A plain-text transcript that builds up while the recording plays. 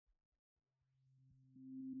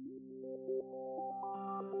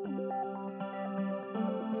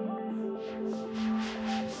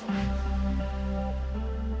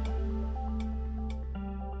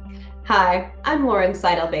Hi, I'm Lauren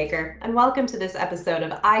Seidel-Baker, and welcome to this episode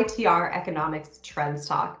of ITR Economics Trends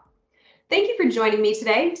Talk. Thank you for joining me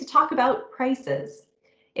today to talk about prices.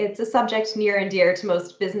 It's a subject near and dear to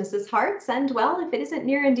most businesses' hearts, and well, if it isn't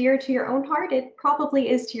near and dear to your own heart, it probably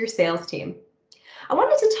is to your sales team. I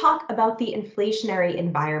wanted to talk about the inflationary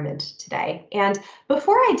environment today, and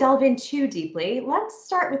before I delve in too deeply, let's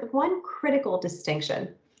start with one critical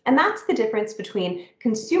distinction. And that's the difference between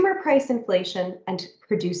consumer price inflation and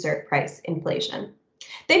producer price inflation.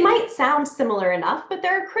 They might sound similar enough, but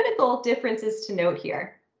there are critical differences to note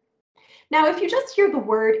here. Now, if you just hear the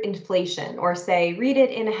word inflation, or say, read it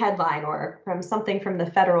in a headline or from something from the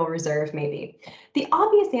Federal Reserve, maybe, the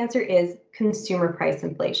obvious answer is consumer price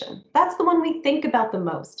inflation. That's the one we think about the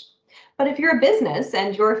most. But if you're a business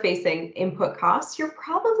and you're facing input costs, you're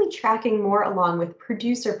probably tracking more along with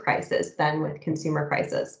producer prices than with consumer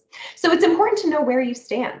prices. So it's important to know where you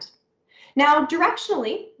stand. Now,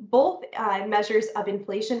 directionally, both measures of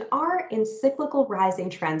inflation are in cyclical rising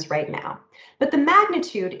trends right now, but the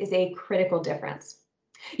magnitude is a critical difference.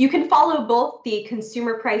 You can follow both the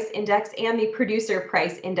Consumer Price Index and the Producer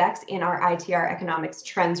Price Index in our ITR Economics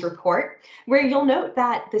Trends report, where you'll note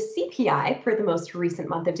that the CPI for the most recent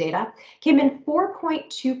month of data came in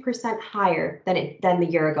 4.2% higher than the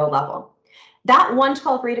year ago level. That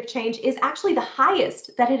 112 rate of change is actually the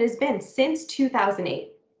highest that it has been since 2008.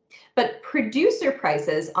 But producer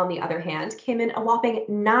prices, on the other hand, came in a whopping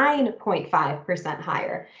 9.5%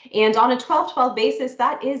 higher. And on a 12-12 basis,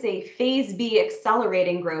 that is a phase B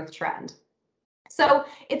accelerating growth trend. So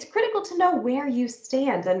it's critical to know where you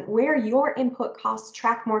stand and where your input costs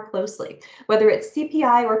track more closely, whether it's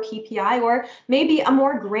CPI or PPI, or maybe a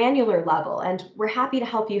more granular level. And we're happy to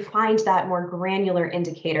help you find that more granular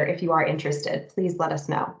indicator if you are interested. Please let us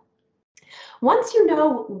know. Once you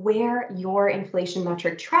know where your inflation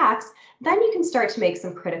metric tracks, then you can start to make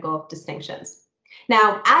some critical distinctions.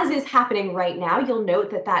 Now, as is happening right now, you'll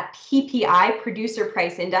note that PPI, Producer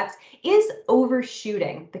Price Index, is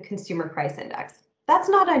overshooting the Consumer Price Index. That's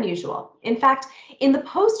not unusual. In fact, in the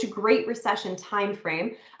post-Great Recession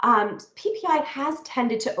timeframe, PPI has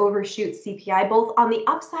tended to overshoot CPI both on the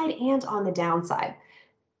upside and on the downside.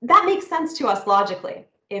 That makes sense to us logically.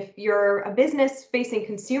 If you're a business facing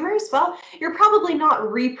consumers, well, you're probably not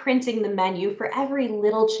reprinting the menu for every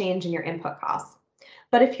little change in your input costs.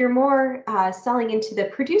 But if you're more selling into the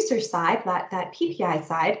producer side, that PPI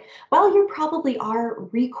side, well, you probably are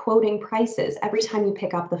requoting prices every time you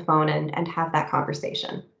pick up the phone and have that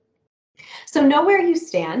conversation. So know where you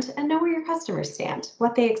stand and know where your customers stand,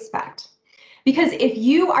 what they expect. Because if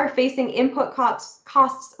you are facing input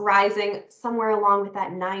costs rising somewhere along with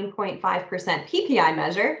that 9.5% PPI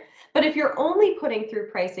measure, but if you're only putting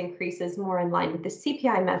through price increases more in line with the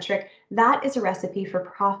CPI metric, that is a recipe for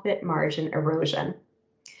profit margin erosion.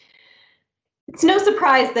 It's no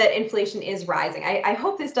surprise that inflation is rising. I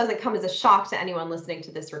hope this doesn't come as a shock to anyone listening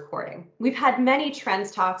to this recording. We've had many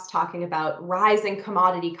trends talks talking about rising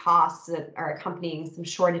commodity costs that are accompanying some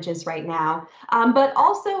shortages right now, but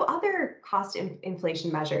also other cost inflation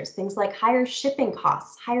measures, things like higher shipping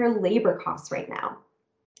costs, higher labor costs right now.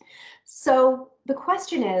 So the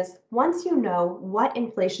question is, once you know what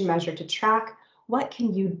inflation measure to track, what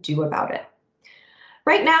can you do about it?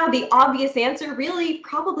 Right now, the obvious answer really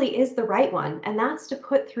probably is the right one, and that's to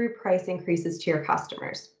put through price increases to your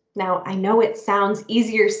customers. Now, I know it sounds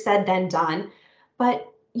easier said than done,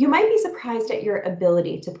 but you might be surprised at your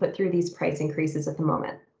ability to put through these price increases at the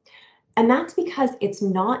moment. And that's because it's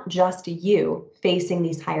not just you facing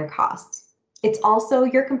these higher costs. It's also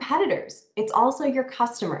your competitors. It's also your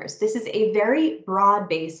customers. This is a very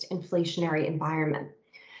broad-based inflationary environment.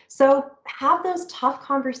 So have those tough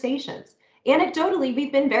conversations. Anecdotally,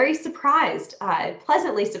 we've been very surprised,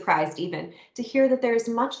 pleasantly surprised even, to hear that there's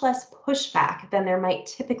much less pushback than there might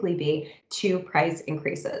typically be to price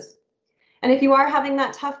increases. And if you are having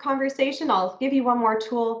that tough conversation, I'll give you one more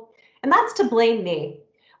tool, and that's to blame me.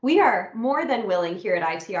 We are more than willing here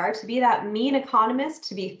at ITR to be that mean economist,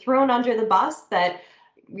 to be thrown under the bus that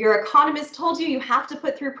your economist told you have to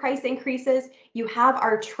put through price increases. You have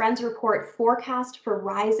our trends report forecast for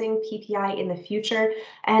rising PPI in the future.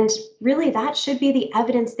 And really, that should be the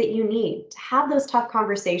evidence that you need to have those tough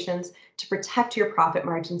conversations to protect your profit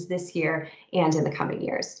margins this year and in the coming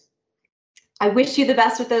years. I wish you the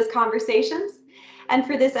best with those conversations. And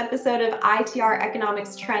for this episode of ITR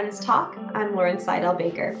Economics Trends Talk, I'm Lauren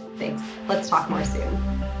Seidel-Baker. Thanks. Let's talk more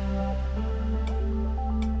soon.